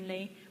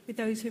genuinely with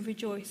those who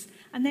rejoice.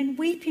 And then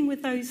weeping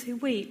with those who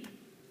weep.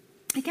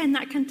 Again,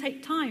 that can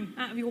take time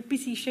out of your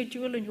busy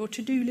schedule and your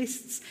to-do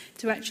lists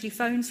to actually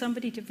phone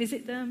somebody, to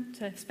visit them,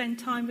 to spend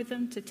time with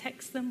them, to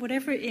text them,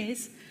 whatever it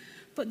is.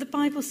 But the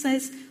Bible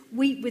says,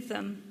 weep with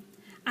them.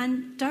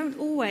 And don't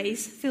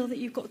always feel that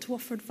you've got to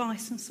offer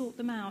advice and sort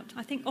them out.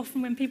 I think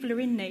often when people are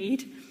in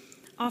need,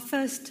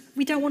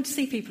 we don't want to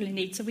see people in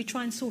need, so we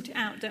try and sort it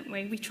out, don't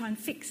we? We try and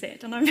fix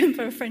it. And I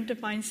remember a friend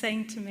of mine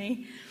saying to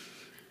me,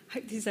 I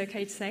hope this is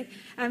okay to say,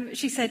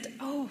 she said,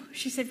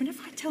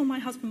 whenever I tell my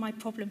husband my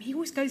problem, he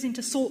always goes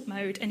into sort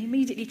mode and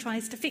immediately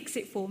tries to fix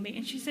it for me.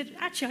 And she said,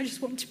 actually, I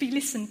just want to be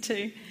listened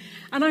to.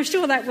 And I'm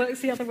sure that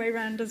works the other way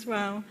around as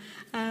well.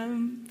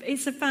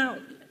 It's about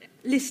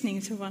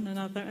listening to one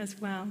another as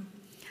well.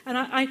 And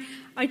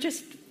I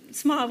just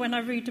smile when I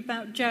read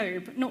about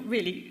Job, not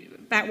really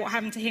about what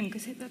happened to him,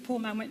 because the poor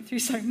man went through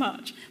so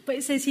much. But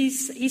it says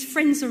his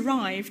friends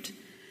arrived,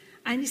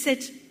 and he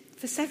said,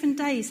 for 7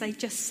 days, they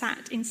just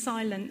sat in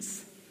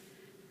silence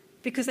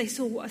because they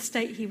saw what a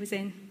state he was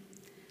in.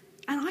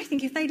 And I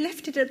think if they'd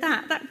left it at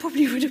that, that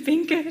probably would have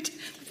been good.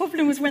 The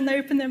problem was when they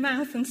opened their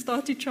mouth and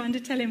started trying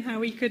to tell him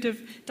how he could have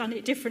done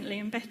it differently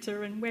and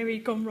better and where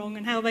he'd gone wrong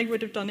and how they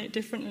would have done it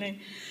differently.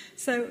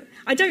 So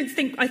I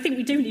think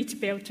we do need to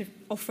be able to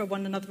offer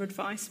one another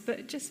advice,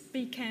 but just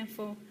be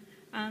careful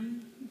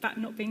about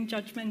not being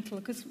judgmental,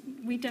 because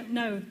we don't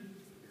know.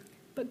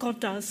 But God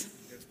does.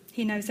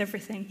 He knows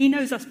everything. He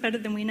knows us better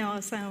than we know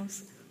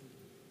ourselves.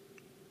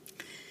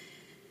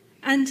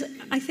 And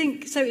I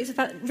think, so it's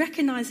about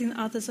recognising that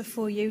others are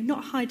for you,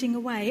 not hiding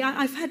away.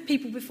 I've had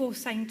people before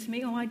saying to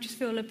me, I just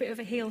feel a bit of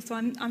a heel, so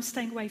I'm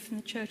staying away from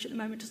the church at the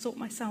moment to sort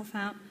myself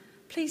out.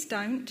 Please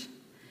don't,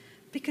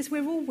 because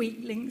we're all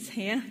weaklings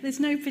here.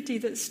 There's nobody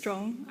that's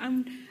strong.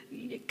 And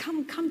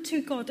come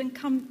to God and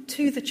come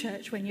to the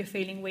church when you're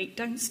feeling weak.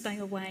 Don't stay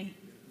away.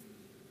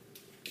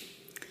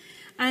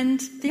 And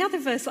the other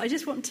verse that I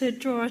just want to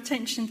draw our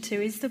attention to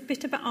is the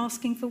bit about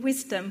asking for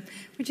wisdom,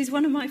 which is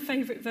one of my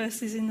favourite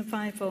verses in the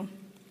Bible.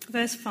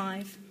 Verse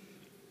 5.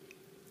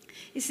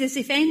 It says,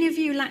 if any of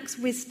you lacks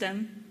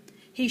wisdom,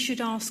 he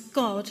should ask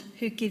God,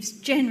 who gives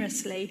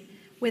generously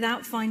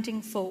without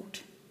finding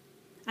fault,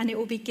 and it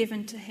will be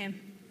given to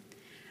him.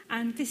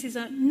 And this is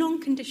a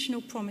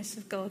non-conditional promise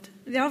of God.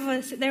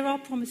 There are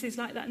promises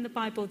like that in the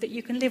Bible that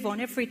you can live on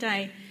every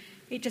day.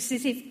 It just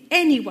says if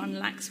anyone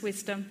lacks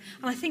wisdom.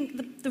 And I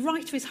think the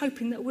writer is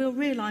hoping that we'll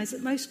realise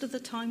that most of the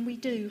time we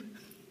do.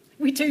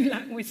 We do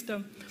lack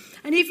wisdom.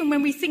 And even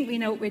when we think we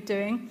know what we're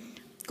doing,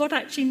 God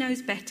actually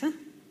knows better.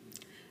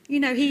 You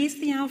know, he is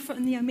the Alpha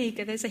and the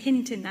Omega. There's a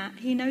hint in that.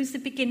 He knows the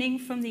beginning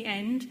from the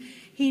end.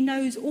 He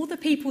knows all the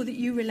people that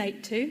you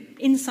relate to,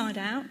 inside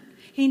out.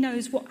 He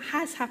knows what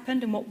has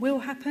happened and what will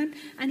happen.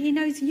 And he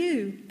knows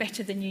you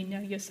better than you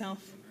know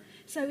yourself.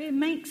 So it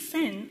makes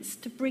sense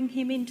to bring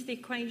him into the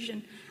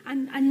equation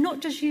and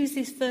not just use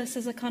this verse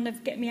as a kind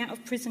of get me out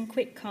of prison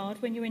quick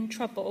card when you're in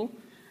trouble.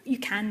 You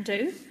can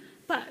do,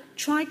 but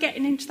try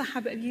getting into the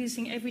habit of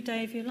using it every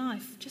day of your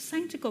life. Just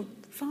saying to God,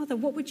 Father,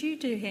 what would you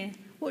do here?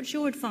 What's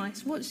your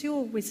advice? What's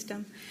your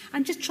wisdom?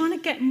 And just trying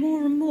to get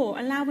more and more,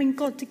 allowing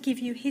God to give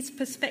you his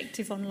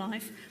perspective on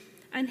life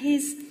and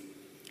his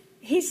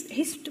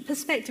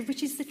perspective,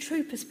 which is the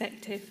true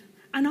perspective.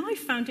 And I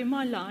found in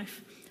my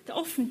life that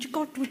often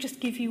God will just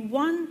give you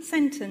one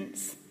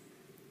sentence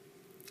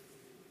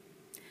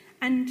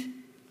and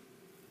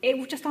it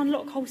will just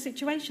unlock whole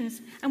situations.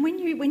 And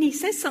when he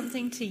says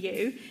something to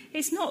you,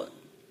 it's not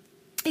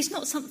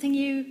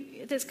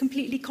something that's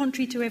completely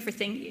contrary to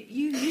everything.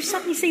 You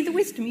suddenly see the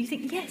wisdom. You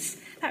think, yes,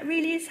 that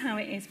really is how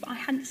it is. But I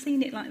hadn't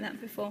seen it like that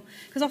before.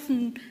 Because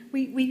often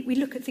we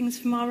look at things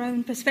from our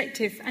own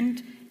perspective,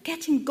 and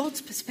getting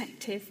God's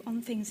perspective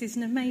on things is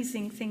an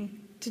amazing thing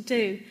to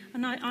do,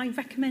 and I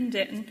recommend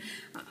it. And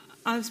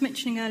I was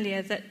mentioning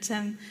earlier that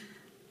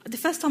the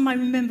first time I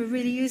remember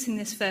really using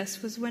this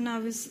verse was when I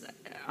was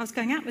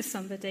going out with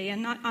somebody,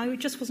 and I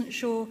just wasn't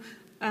sure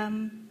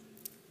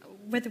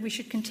whether we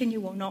should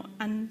continue or not,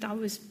 and I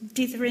was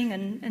dithering,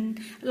 and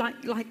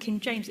like in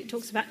James it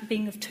talks about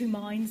being of two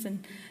minds,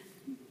 and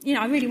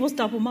I really was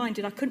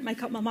double-minded. I couldn't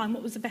make up my mind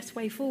what was the best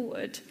way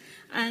forward,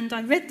 and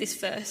I read this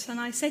verse and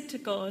I said to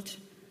God,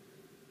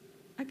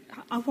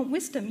 I want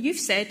wisdom. You've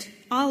said,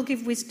 I'll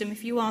give wisdom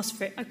if you ask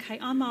for it. Okay,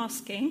 I'm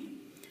asking.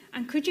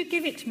 And could you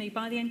give it to me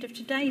by the end of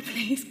today,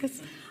 please?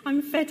 Because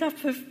I'm fed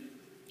up of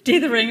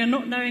dithering and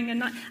not knowing.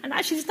 And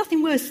actually, there's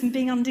nothing worse than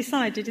being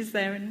undecided, is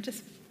there? And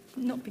just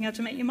not being able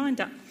to make your mind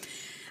up.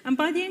 And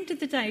by the end of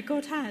the day,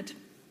 God had.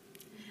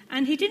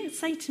 And he didn't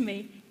say to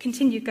me,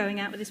 continue going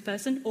out with this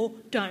person, or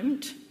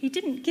don't. He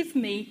didn't give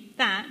me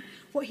that.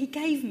 What he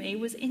gave me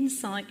was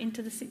insight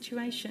into the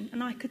situation.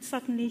 And I could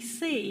suddenly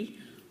see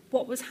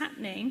what was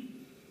happening,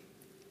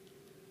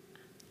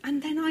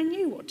 and then I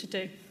knew what to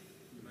do.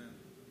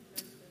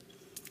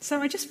 So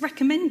I just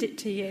recommend it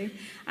to you.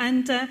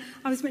 And I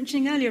was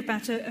mentioning earlier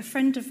about a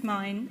friend of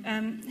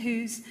mine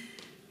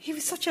he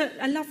was such a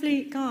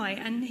lovely guy,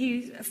 and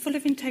he's full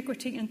of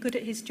integrity and good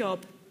at his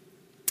job.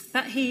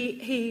 But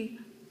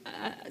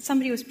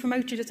somebody was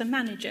promoted as a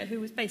manager who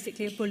was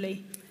basically a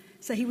bully.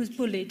 So he was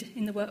bullied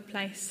in the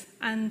workplace,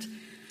 and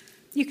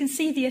you can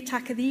see the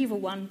attack of the evil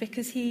one,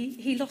 because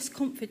he lost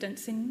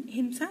confidence in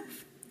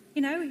himself.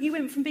 He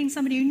went from being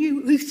somebody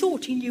who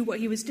thought he knew what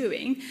he was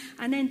doing,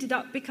 and ended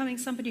up becoming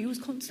somebody who was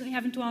constantly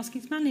having to ask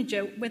his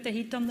manager whether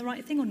he'd done the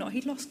right thing or not.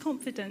 He'd lost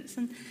confidence,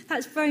 and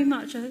that's very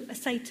much a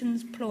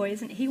Satan's ploy,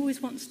 isn't it? He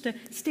always wants to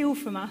steal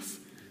from us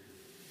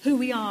who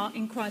we are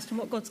in Christ and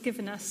what God's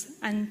given us.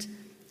 And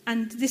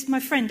this, my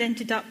friend,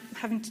 ended up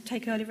having to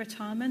take early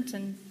retirement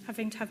and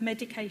having to have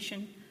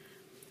medication.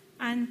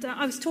 And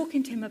I was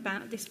talking to him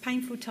about this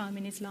painful time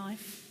in his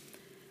life.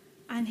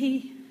 And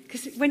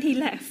because when he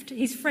left,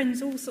 his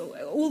friends also,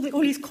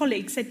 all his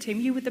colleagues said to him,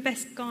 you were the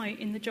best guy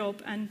in the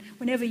job, and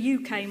whenever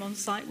you came on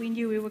site, we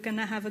knew we were going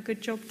to have a good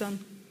job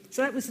done.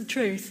 So that was the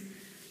truth.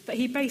 But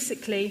he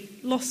basically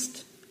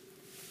lost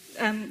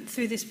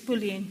through this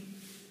bullying.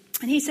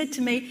 And he said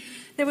to me,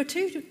 there were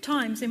 2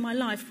 times in my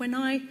life when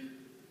I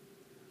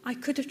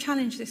could have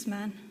challenged this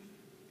man,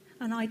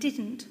 and I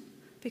didn't,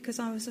 because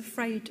I was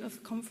afraid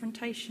of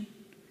confrontation.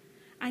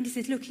 And he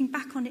said, looking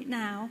back on it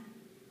now,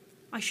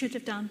 I should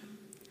have done.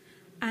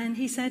 And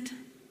he said,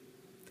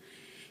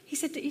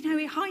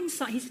 in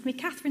hindsight, he said to me,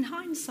 Catherine,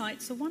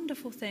 hindsight's a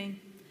wonderful thing.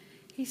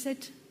 He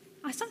said,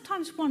 I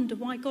sometimes wonder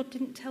why God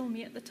didn't tell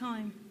me at the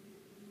time.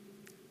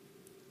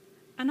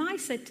 And I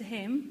said to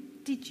him,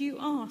 did you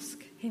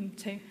ask him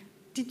to?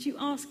 Did you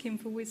ask him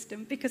for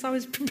wisdom? Because I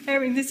was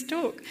preparing this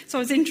talk, so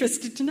I was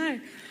interested to know.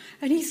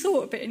 And he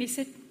thought a bit, and he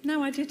said,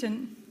 no, I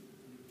didn't.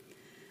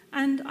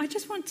 And I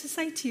just want to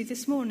say to you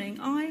this morning,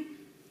 I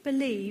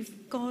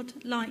believe God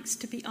likes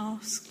to be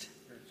asked.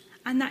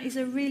 And that is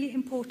a really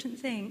important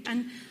thing.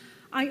 And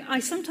I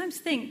sometimes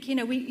think,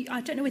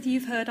 I don't know whether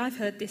you've heard, I've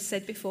heard this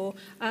said before,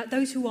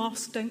 those who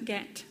ask don't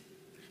get.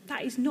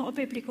 That is not a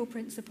biblical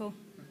principle,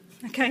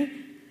 okay?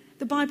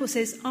 The Bible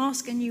says,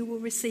 ask and you will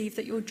receive,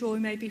 that your joy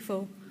may be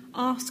full.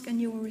 Ask and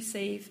you will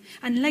receive.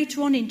 And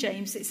later on in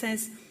James it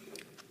says,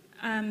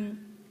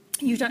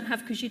 you don't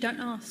have because you don't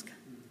ask.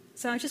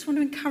 So I just want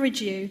to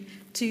encourage you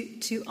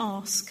to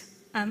ask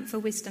for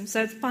wisdom.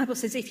 So the Bible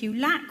says, if you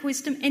lack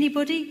wisdom,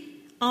 anybody,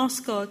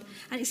 ask God.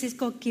 And it says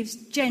God gives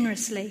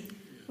generously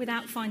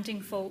without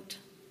finding fault.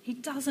 He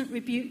doesn't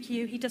rebuke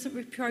you. He doesn't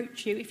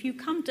reproach you. If you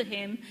come to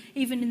him,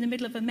 even in the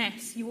middle of a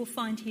mess, you will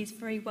find he's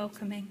very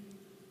welcoming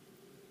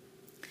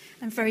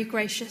and very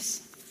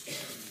gracious.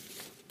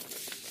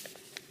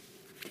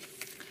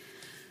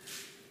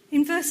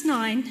 In verse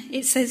 9,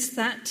 it says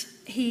that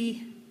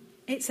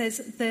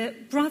the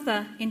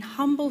brother in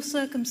humble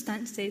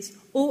circumstances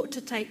ought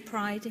to take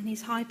pride in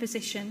his high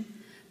position,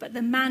 but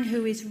the man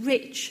who is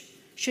rich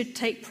should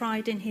take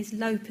pride in his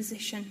low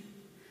position.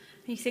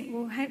 And you think,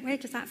 well, where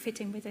does that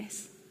fit in with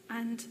this?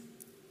 And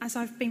as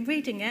I've been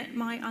reading it,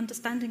 my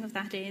understanding of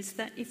that is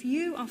that if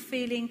you are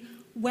feeling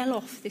well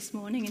off this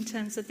morning in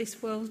terms of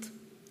this world,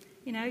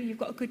 you've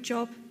got a good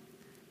job,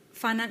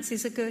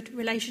 finances are good,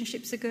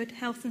 relationships are good,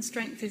 health and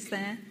strength is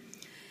there,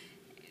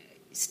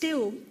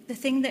 still, the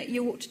thing that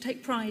you ought to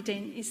take pride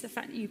in is the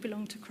fact that you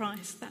belong to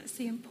Christ. That's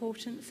the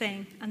important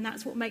thing, and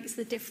that's what makes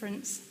the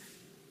difference.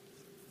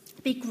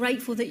 Be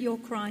grateful that you're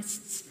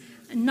Christ's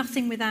and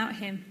nothing without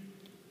him.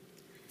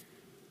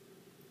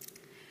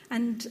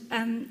 And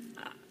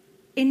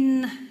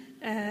in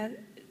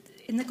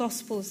the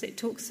Gospels, it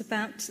talks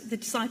about the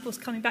disciples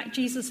coming back.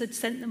 Jesus had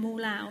sent them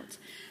all out,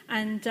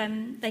 and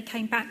they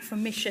came back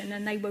from mission,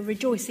 and they were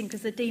rejoicing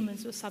because the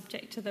demons were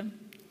subject to them.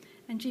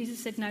 And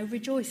Jesus said, no,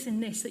 rejoice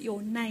in this, that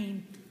your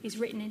name is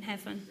written in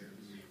heaven.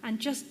 And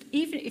just,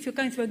 even if you're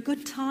going through a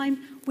good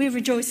time, we're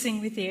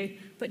rejoicing with you.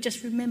 But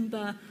just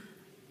remember,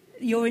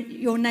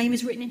 your name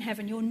is written in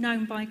heaven. You're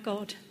known by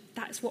God.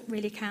 That's what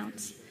really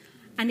counts.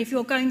 And if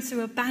you're going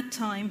through a bad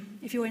time,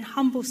 if you're in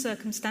humble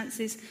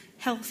circumstances,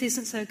 health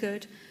isn't so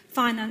good,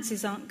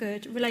 finances aren't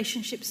good,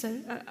 relationships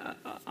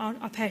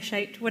are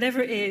pear-shaped,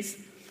 whatever it is,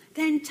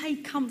 then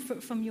take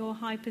comfort from your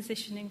high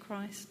position in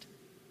Christ.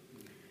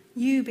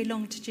 You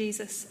belong to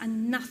Jesus,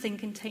 and nothing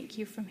can take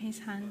you from his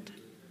hand.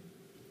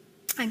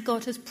 And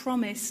God has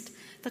promised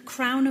the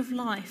crown of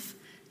life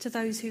to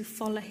those who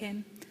follow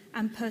him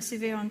and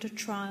persevere under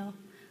trial.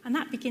 And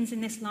that begins in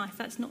this life.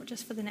 That's not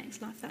just for the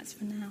next life, that's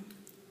for now.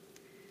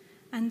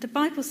 And the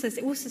Bible says,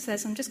 it also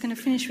says, I'm just going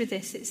to finish with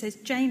this, it says,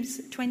 James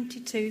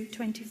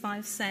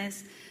 22:25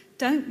 says,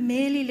 don't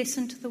merely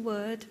listen to the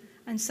word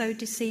and so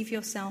deceive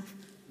yourself.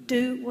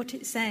 Do what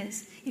it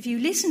says. If you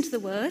listen to the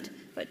word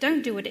but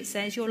don't do what it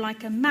says, you're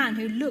like a man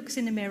who looks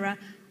in a mirror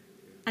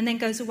and then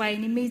goes away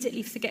and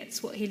immediately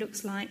forgets what he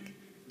looks like.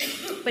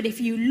 But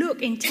if you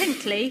look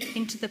intently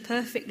into the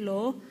perfect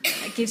law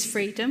that gives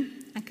freedom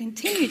and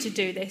continue to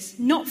do this,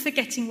 not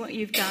forgetting what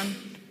you've done,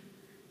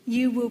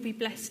 you will be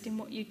blessed in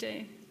what you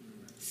do.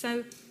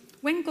 So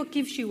when God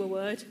gives you a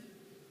word,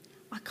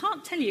 I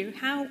can't tell you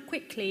how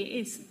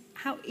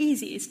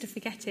easy it is to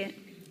forget it.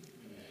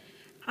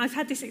 I've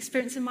had this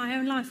experience in my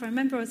own life. I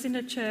remember I was in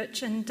a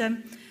church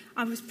and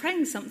I was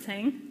praying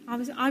something.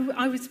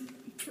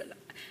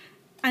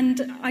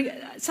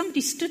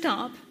 Somebody stood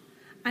up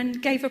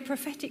and gave a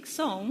prophetic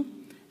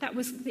song that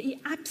was the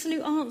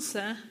absolute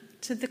answer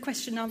to the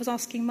question I was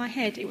asking in my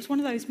head. It was one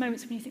of those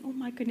moments when you think, oh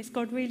my goodness,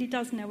 God really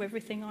does know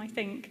everything I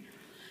think.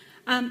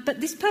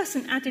 But this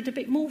person added a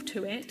bit more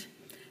to it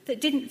that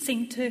didn't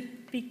seem to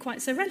be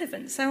quite so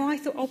relevant. So I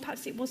thought,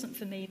 perhaps it wasn't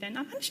for me then.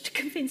 I managed to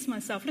convince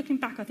myself, looking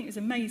back, I think it was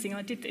amazing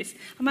I did this.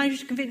 I managed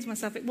to convince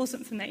myself it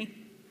wasn't for me.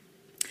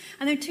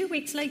 And then 2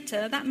 weeks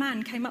later, that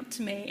man came up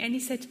to me and he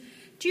said,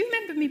 do you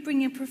remember me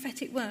bringing a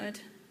prophetic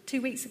word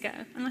 2 weeks ago?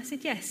 And I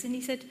said, yes. And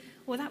he said,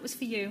 well, that was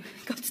for you.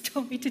 God's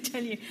told me to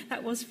tell you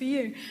that was for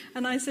you.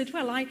 And I said,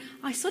 well, I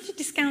sort of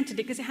discounted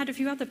it because it had a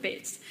few other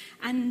bits.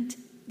 And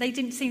they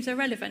didn't seem so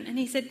relevant. And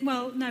he said,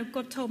 well, no,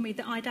 God told me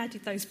that I'd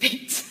added those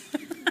bits.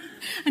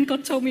 And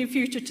God told me in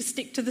future to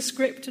stick to the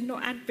script and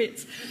not add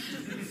bits.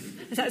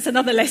 That's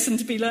another lesson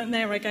to be learnt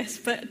there, I guess.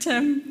 But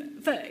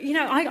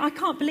I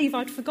can't believe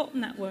I'd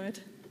forgotten that word.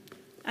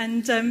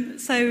 And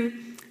so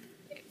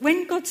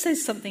when God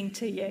says something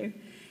to you,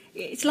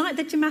 it's like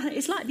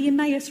the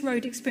Emmaus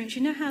Road experience.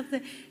 You know how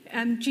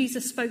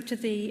Jesus spoke to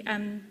the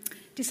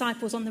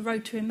disciples on the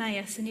road to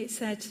Emmaus, and it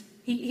said,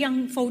 he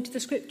unfolded the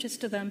scriptures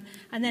to them,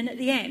 and then at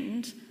the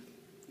end,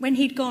 when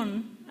he'd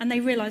gone and they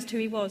realised who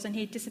he was and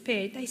he'd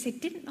disappeared, they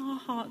said, didn't our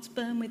hearts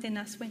burn within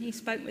us when he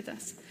spoke with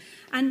us?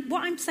 And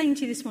what I'm saying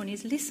to you this morning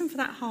is listen for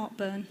that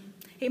heartburn.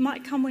 It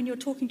might come when you're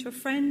talking to a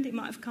friend, it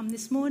might have come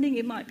this morning,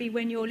 it might be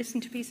when you're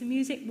listening to a piece of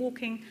music,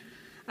 walking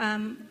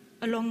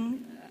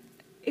along.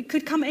 It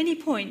could come at any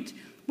point.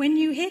 When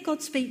you hear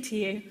God speak to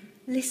you,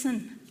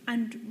 listen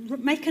and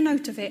make a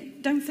note of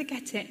it. Don't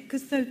forget it,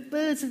 because the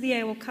birds of the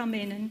air will come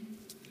in and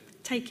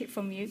take it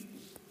from you.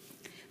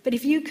 But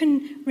if you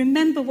can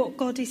remember what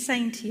God is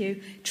saying to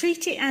you,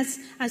 treat it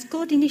as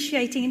God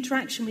initiating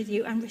interaction with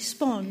you and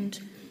respond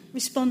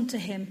to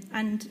him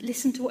and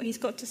listen to what he's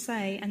got to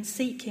say and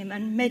seek him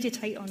and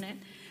meditate on it.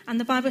 And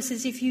the Bible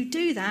says if you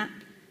do that,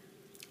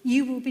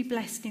 you will be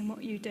blessed in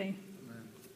what you do.